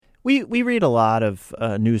We read a lot of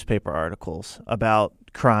newspaper articles about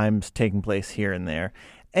crimes taking place here and there,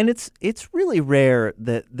 and it's really rare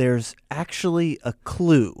that there's actually a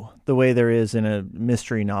clue the way there is in a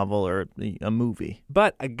mystery novel or a movie.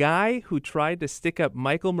 But a guy who tried to stick up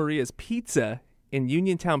Michael Maria's pizza in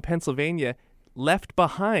Uniontown, Pennsylvania, left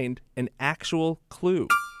behind an actual clue.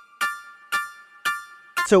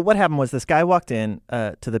 So what happened was this guy walked in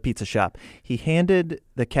to the pizza shop. He handed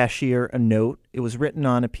the cashier a note. It was written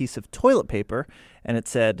on a piece of toilet paper, and it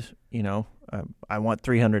said, I want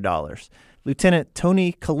 $300. Lieutenant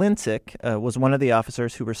Tony Kalinsic was one of the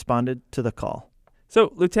officers who responded to the call.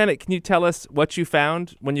 So, Lieutenant, can you tell us what you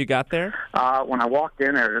found when you got there? When I walked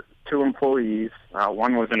in, there were two employees.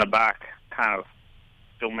 One was in the back, kind of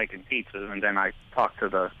still making pizzas, and then I talked to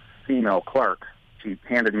the female clerk. She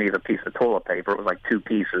handed me the piece of toilet paper. It was like two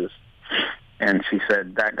pieces. And she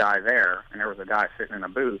said, that guy there, and there was a guy sitting in a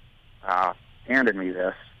booth, handed me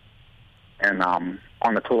this. And on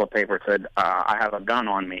the toilet paper it said, I have a gun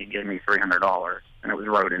on me, give me $300. And it was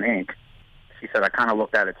wrote in ink. She said, I kind of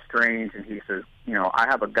looked at it strange, and he says, I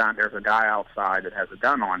have a gun. There's a guy outside that has a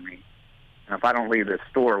gun on me. And if I don't leave this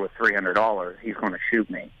store with $300, he's going to shoot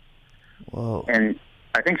me. Whoa. And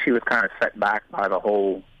I think she was kind of set back by the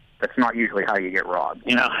whole, that's not usually how you get robbed.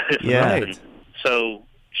 Yeah. Right. So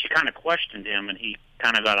she kind of questioned him, and he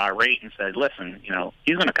kind of got irate and said, listen,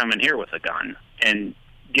 he's going to come in here with a gun. And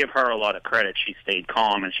give her a lot of credit. She stayed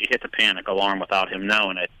calm, and she hit the panic alarm without him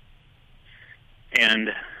knowing it. And,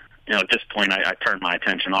 at this point, I turned my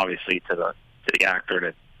attention, obviously, to the actor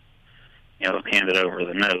that, handed over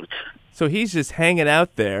the notes. So he's just hanging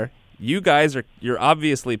out there. You guys you're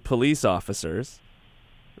obviously police officers,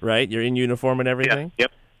 right? You're in uniform and everything? Yeah,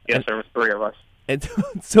 yep. Yes, there was three of us. And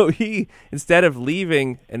so he, instead of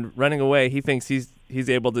leaving and running away, he thinks he's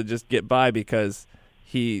able to just get by because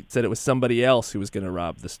he said it was somebody else who was going to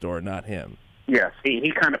rob the store, not him. Yes,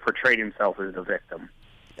 he kind of portrayed himself as the victim.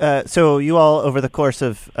 So you all, over the course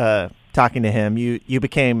of talking to him, you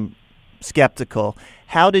became skeptical.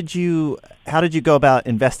 How did you go about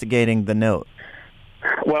investigating the note?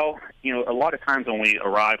 Well, a lot of times when we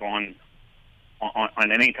arrive on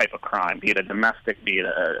any type of crime, be it a domestic, be it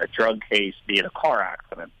a drug case, be it a car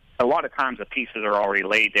accident, a lot of times the pieces are already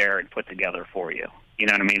laid there and put together for you. You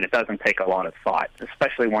know what I mean? It doesn't take a lot of thought,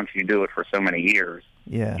 especially once you do it for so many years.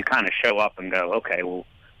 Yeah. You kind of show up and go, okay, well,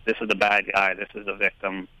 this is the bad guy, this is the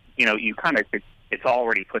victim. You kind of, it's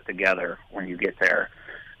already put together when you get there.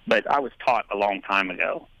 But I was taught a long time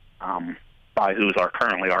ago by who's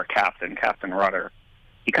currently our captain, Captain Rudder.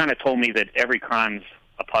 He kind of told me that every crime's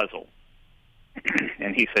a puzzle.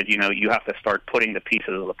 And he said, you have to start putting the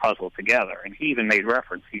pieces of the puzzle together. And he even made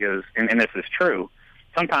reference. He goes, and this is true,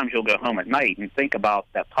 sometimes you'll go home at night and think about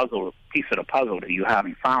that piece of the puzzle that you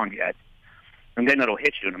haven't found yet, and then it'll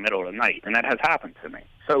hit you in the middle of the night. And that has happened to me.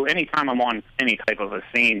 So anytime I'm on any type of a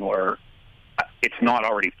scene where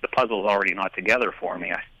the puzzle's already not together for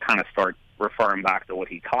me, I kind of start referring back to what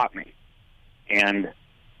he taught me. And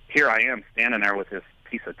here I am standing there with this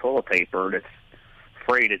piece of toilet paper that's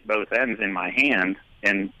frayed at both ends in my hand,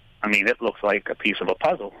 and it looks like a piece of a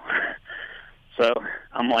puzzle. So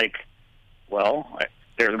I'm like, well,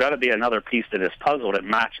 there's got to be another piece to this puzzle that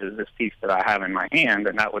matches this piece that I have in my hand,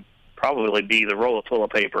 and that would probably be the roll of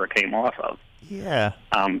toilet paper it came off of. Yeah.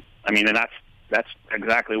 And that's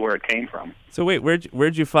exactly where it came from. So wait,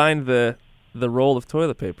 where'd you find the roll of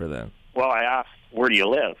toilet paper then? Well, I asked, where do you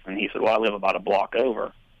live? And he said, well, I live about a block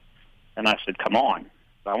over. And I said, come on.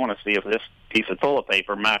 I want to see if this piece of toilet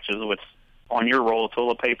paper matches what's on your roll of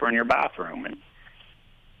toilet paper in your bathroom.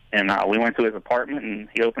 And we went to his apartment, and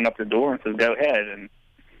he opened up the door and said, go ahead. And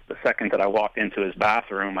the second that I walked into his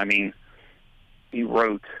bathroom, he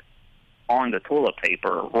wrote on the toilet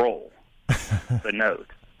paper roll the note.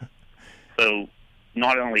 So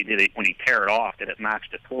not only did it, when he tear it off, did it match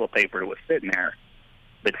the toilet paper that was sitting there,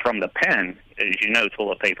 but from the pen, as you know,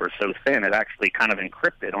 toilet paper is so thin, it actually kind of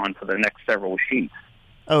encrypted onto the next several sheets.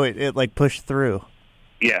 Oh, it like pushed through.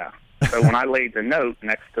 Yeah. So when I laid the note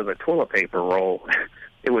next to the toilet paper roll,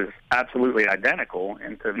 it was absolutely identical.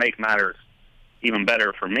 And to make matters even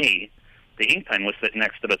better for me, the ink pen was sitting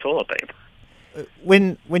next to the toilet paper.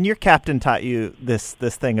 When your captain taught you this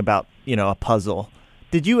thing about, a puzzle,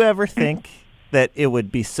 did you ever think that it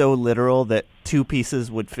would be so literal that two pieces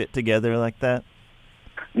would fit together like that?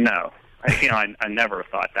 No. I never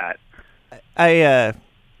thought that. I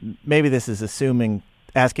maybe this is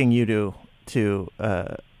asking you to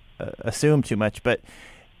assume too much, but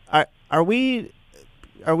are we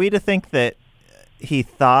to think that he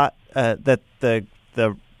thought that the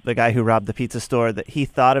guy who robbed the pizza store, that he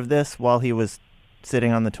thought of this while he was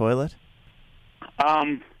sitting on the toilet?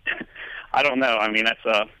 I don't know. I mean, that's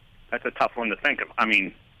a tough one to think of. I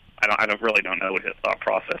mean, I don't know what his thought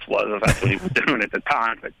process was. If that's what he was doing at the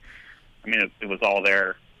time. But I mean, it was all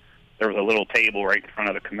there. There was a little table right in front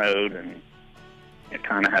of the commode, and it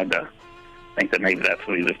kind of had to think that maybe that's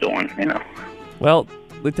what he was doing. You know. Well,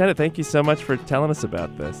 Lieutenant, thank you so much for telling us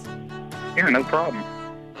about this. Yeah, no problem.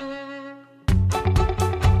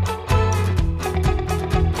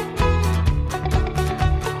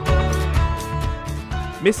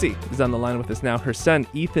 Missy is on the line with us now. Her son,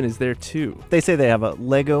 Ethan, is there too. They say they have a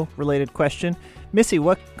Lego-related question. Missy,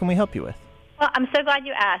 what can we help you with? Well, I'm so glad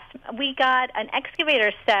you asked. We got an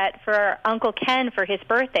excavator set for Uncle Ken for his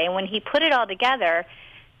birthday, and when he put it all together,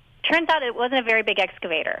 turns out it wasn't a very big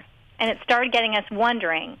excavator. And it started getting us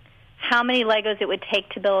wondering how many Legos it would take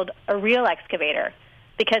to build a real excavator,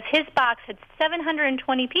 because his box had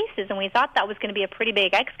 720 pieces, and we thought that was going to be a pretty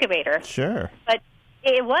big excavator. Sure. But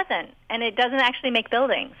it wasn't, and it doesn't actually make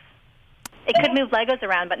buildings. It could move Legos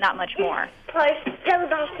around, but not much more.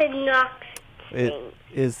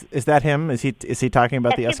 Is that him? Is he talking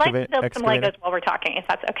about the Yes, he'd excavator? like to build some Legos while we're talking, if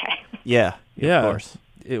that's okay. Yeah, Yeah. of course.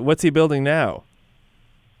 What's he building now?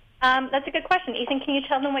 That's a good question. Ethan, can you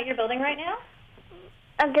tell them what you're building right now?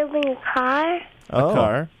 I'm building a car. Oh. A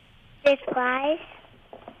car? It flies.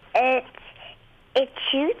 It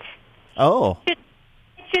shoots. Oh, It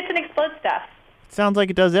shoots and explodes stuff. sounds like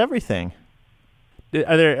it does everything.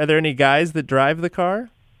 Are there any guys that drive the car?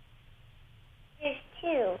 There's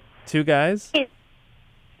two. Two guys? Two.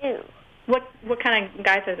 What kind of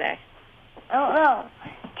guys are they? Oh,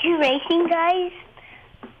 two racing guys.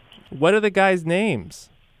 What are the guys' names?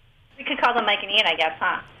 We could call them Mike and Ian, I guess,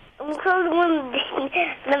 huh? I'm calling one the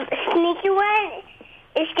sneaky one.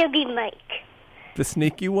 It's gonna be Mike. The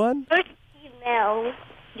sneaky one? First email.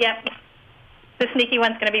 Yep. The sneaky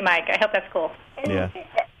one's going to be Mike. I hope that's cool. Yeah.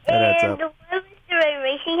 That adds And up. the one with the red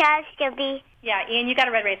racing hat is gonna be. Yeah, Ian, you got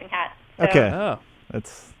a red racing hat. So, Okay, Oh.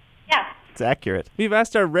 that's Yeah. it's accurate. We've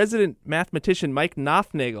asked our resident mathematician, Mike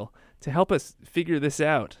Nothnagel, to help us figure this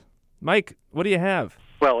out. Mike, what do you have?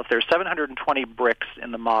 Well, if there's 720 bricks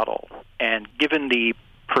in the model, and given the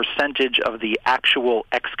percentage of the actual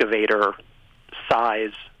excavator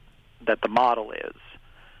size that the model is,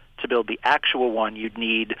 to build the actual one, you'd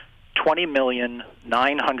need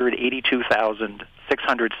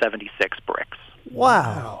 20,982,676 bricks.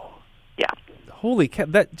 Wow. Yeah. Holy cow!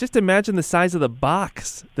 Just imagine the size of the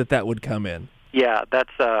box that would come in. Yeah, that's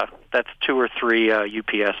 2 or 3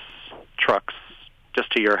 UPS trucks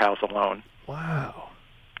just to your house alone. Wow.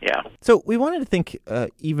 Yeah. So we wanted to think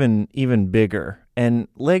even bigger, and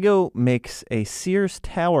Lego makes a Sears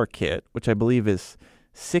Tower kit, which I believe is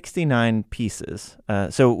 69 pieces.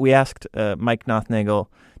 So we asked Mike Nothnagel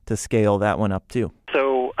to scale that one up too.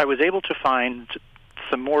 So I was able to find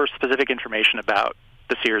some more specific information about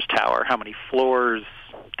the Sears Tower, how many floors,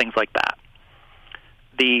 things like that.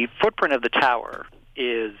 The footprint of the tower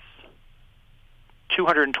is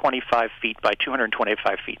 225 feet by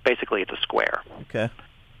 225 feet. Basically, it's a square. Okay.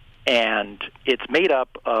 And it's made up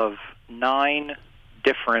of 9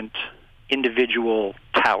 different individual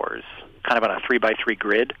towers, kind of on a 3-by-3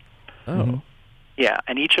 grid. Oh. Mm-hmm. Yeah,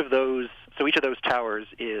 and each of those towers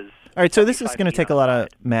is... All right, so this is 75 going to feet take a on lot the of side.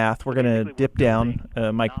 math. We're going to dip down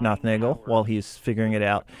Mike Nothnagel while he's figuring it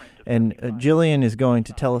out. And Jillian is going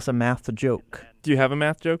to tell us a math joke. Do you have a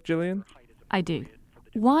math joke, Jillian? I do.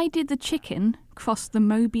 Why did the chicken cross the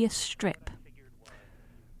Mobius strip?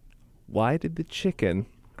 Why did the chicken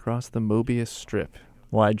cross the Mobius strip?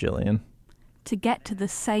 Why, Jillian? To get to the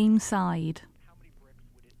same side.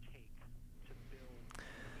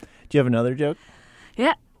 Do you have another joke?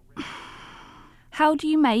 Yeah. How do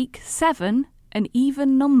you make 7 an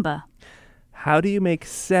even number? How do you make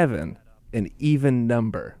 7 an even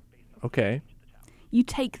number? Okay. You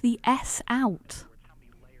take the S out.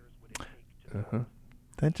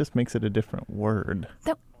 That just makes it a different word.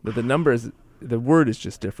 But the word is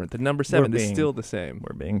just different. The number 7 is being- still the same.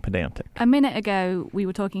 We're being pedantic. A minute ago, we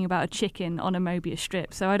were talking about a chicken on a Mobius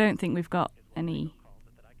strip, so I don't think we've got any...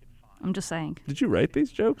 I'm just saying. Did you write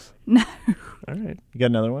these jokes? No. All right. You got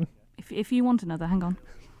another one? If you want another, hang on.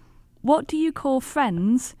 What do you call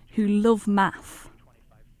friends who love math?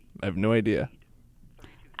 I have no idea.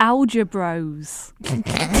 Algebros.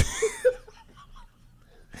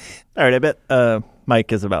 All right, I bet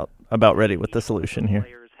Mike is about ready with the solution here.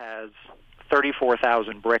 Layers has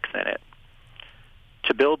 34,000 bricks in it.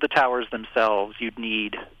 To build the towers themselves, you'd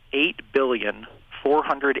need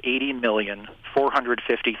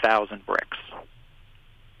 8,480,450,000 bricks.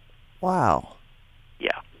 Wow.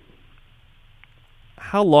 Yeah.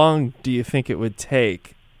 How long do you think it would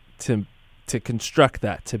take to construct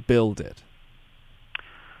that, to build it?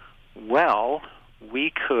 Well,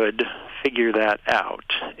 we could figure that out.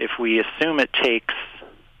 If we assume it takes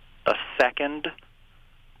a second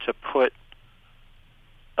to put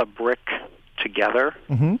a brick together,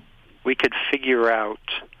 we could figure out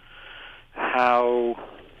how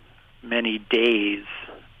many days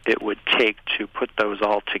it would take to put those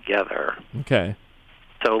all together. Okay.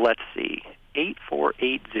 So let's see.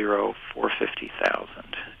 8480-450,000.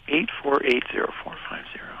 8480-450.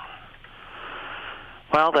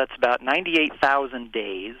 Well, that's about 98,000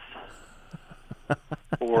 days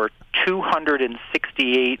or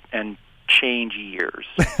 268 and change years.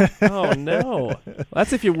 Oh, no.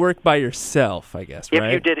 That's if you work by yourself, I guess, right?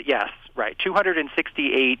 If you did it, yes, right.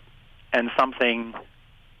 268 and something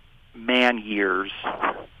man years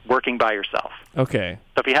working by yourself. Okay.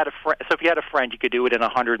 So if you had a friend, you could do it in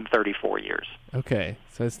 134 years. Okay.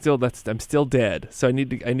 So I'm still dead. So I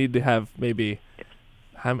need to have maybe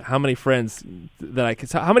how many friends that I can.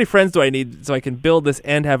 So how many friends do I need so I can build this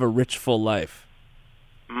and have a rich, full life?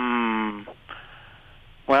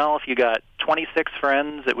 Well, if you got 26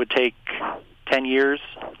 friends, it would take 10 years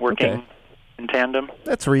working in tandem.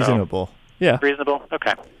 That's reasonable. Yeah. Reasonable?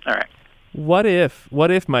 Okay. All right. What if,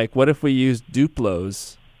 Mike, what if we use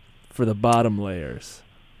Duplos for the bottom layers?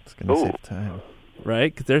 It's going to save time.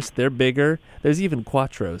 Right? 'Cause they're bigger. There's even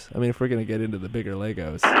Quattros. I mean, if we're going to get into the bigger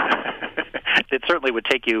Legos. It certainly would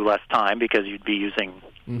take you less time because you'd be using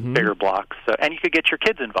bigger blocks. So, and you could get your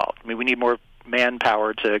kids involved. I mean, we need more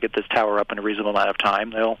manpower to get this tower up in a reasonable amount of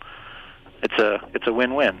time. It's a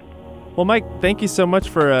win-win. Well, Mike, thank you so much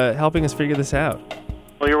for helping us figure this out.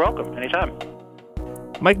 Well, you're welcome. Anytime.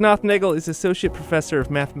 Mike Nothnagel is Associate Professor of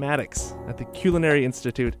Mathematics at the Culinary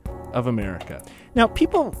Institute of America. Now,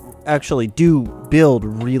 people actually do build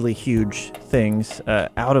really huge things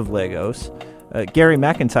out of Legos. Gary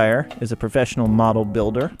McIntyre is a professional model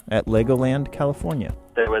builder at Legoland, California.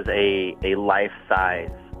 There was a life-size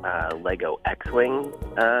Lego X-Wing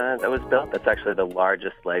that was built. That's actually the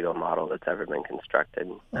largest Lego model that's ever been constructed.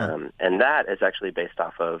 And that is actually based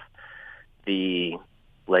off of the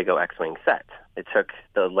Lego X-Wing set. It took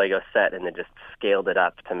the Lego set and then just scaled it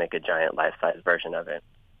up to make a giant life-size version of it.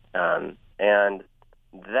 And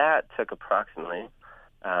that took approximately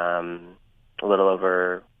a little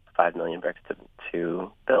over 5 million bricks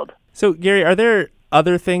to build. So, Gary, are there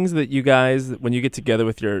other things that you guys, when you get together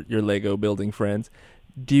with your Lego building friends,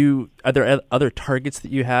 are there other targets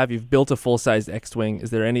that you have? You've built a full-sized X-Wing. Is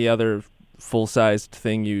there any other full-sized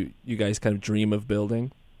thing you guys kind of dream of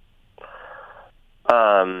building?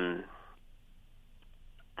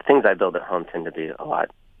 The things I build at home tend to be a lot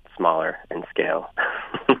smaller in scale.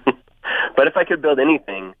 But if I could build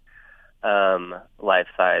anything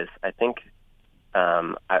life-size, I think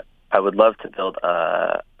I would love to build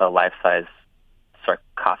a life-size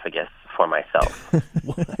sarcophagus for myself.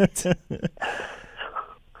 What?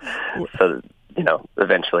 So,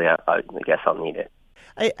 eventually I guess I'll need it.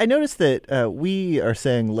 I noticed that we are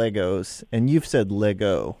saying Legos, and you've said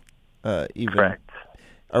Lego. Even. Correct.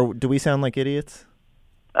 Do we sound like idiots?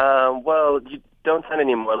 Well, you don't sound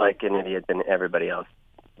any more like an idiot than everybody else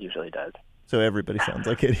usually does. So everybody sounds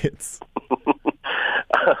like idiots.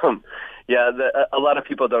 Yeah, a lot of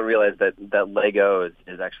people don't realize that Lego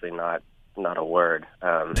is actually not a word.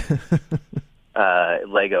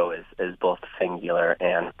 Lego is both singular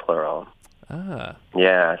and plural. Ah.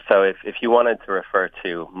 Yeah, so if you wanted to refer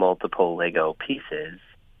to multiple Lego pieces,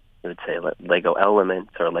 you would say Lego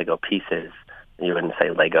elements or Lego pieces. You wouldn't say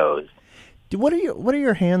Legos. What are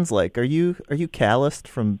your hands like? Are you calloused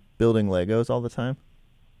from building Legos all the time?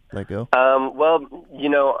 Lego? Well,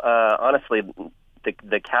 honestly,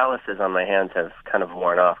 the calluses on my hands have kind of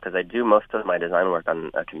worn off because I do most of my design work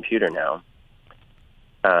on a computer now.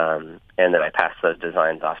 And then I pass those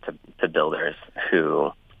designs off to builders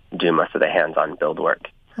who do most of the hands-on build work.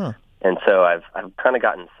 Huh. And so I've kind of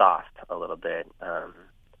gotten soft a little bit.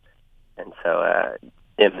 And so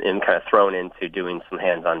I'm kind of thrown into doing some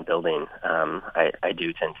hands-on building. I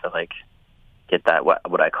do tend to get that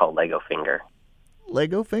what I call Lego finger.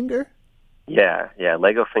 Lego finger? Yeah.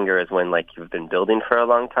 Lego finger is when you've been building for a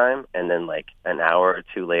long time, and then an hour or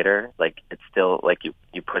two later, it's still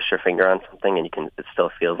you push your finger on something, and it still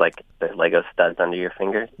feels like there's Lego studs under your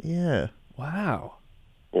fingers. Yeah. Wow.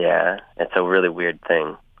 Yeah, it's a really weird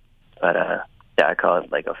thing, but yeah, I call it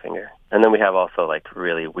Lego finger. And then we have also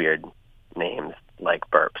really weird names like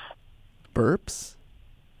burps. Burps?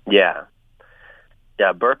 Yeah.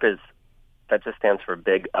 Burp that just stands for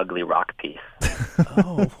big ugly rock piece.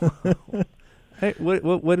 Oh. Hey,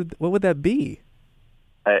 what would that be?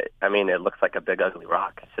 I mean, it looks like a big ugly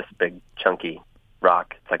rock. It's just a big chunky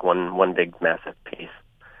rock. It's like one big massive piece.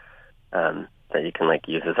 that you can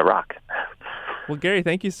use as a rock. Well, Gary,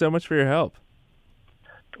 thank you so much for your help.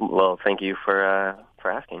 Well, thank you for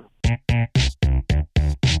asking.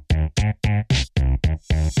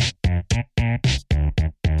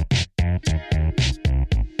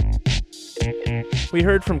 We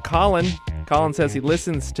heard from Colin. Colin says he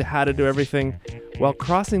listens to How to Do Everything while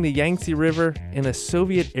crossing the Yangtze River in a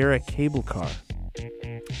Soviet-era cable car.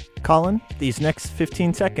 Colin, these next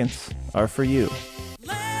 15 seconds are for you.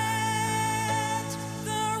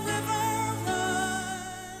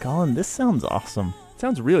 Colin, this sounds awesome.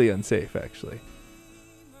 Sounds really unsafe, actually.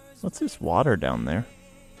 What's this water down there?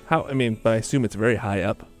 But I assume it's very high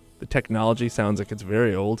up. The technology sounds like it's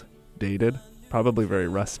very old, dated, probably very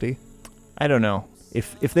rusty. I don't know.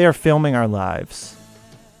 If they are filming our lives,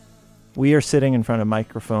 we are sitting in front of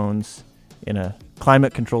microphones in a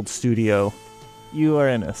climate-controlled studio. You are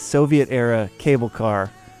in a Soviet-era cable car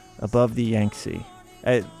above the Yangtze.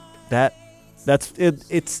 That's it.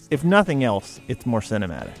 It's, if nothing else, it's more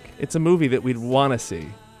cinematic. It's a movie that we'd want to see,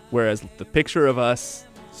 whereas the picture of us,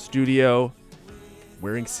 studio,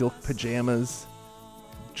 wearing silk pajamas,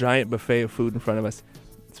 giant buffet of food in front of us,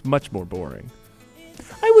 it's much more boring.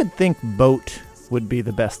 I would think boat would be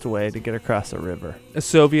the best way to get across a river. A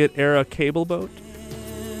Soviet-era cable boat?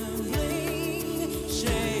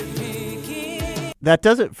 That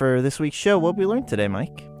does it for this week's show. What we learned today,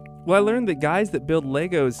 Mike? Well, I learned that guys that build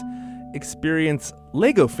Legos experience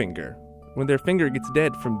Lego finger when their finger gets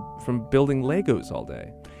dead from building Legos all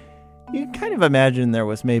day. You can kind of imagine there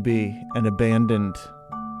was maybe an abandoned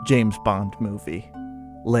James Bond movie,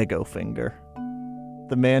 Lego Finger.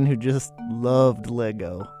 The man who just loved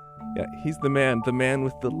Lego. Yeah, he's the man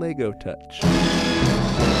with the Lego touch.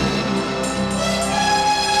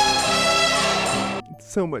 It's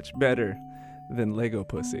so much better than Lego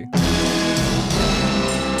Pussy.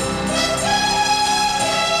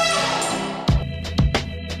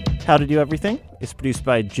 How to Do Everything is produced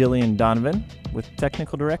by Jillian Donovan with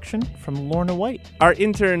technical direction from Lorna White. Our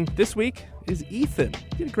intern this week is Ethan.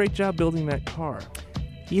 He did a great job building that car.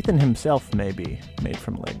 Ethan himself may be made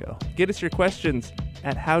from Lego. Get us your questions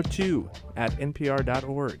at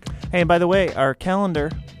howto@npr.org. Hey, and by the way, our calendar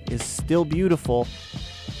is still beautiful,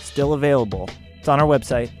 still available. It's on our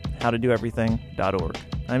website, howtodoeverything.org.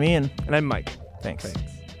 I'm Ian. And I'm Mike. Thanks.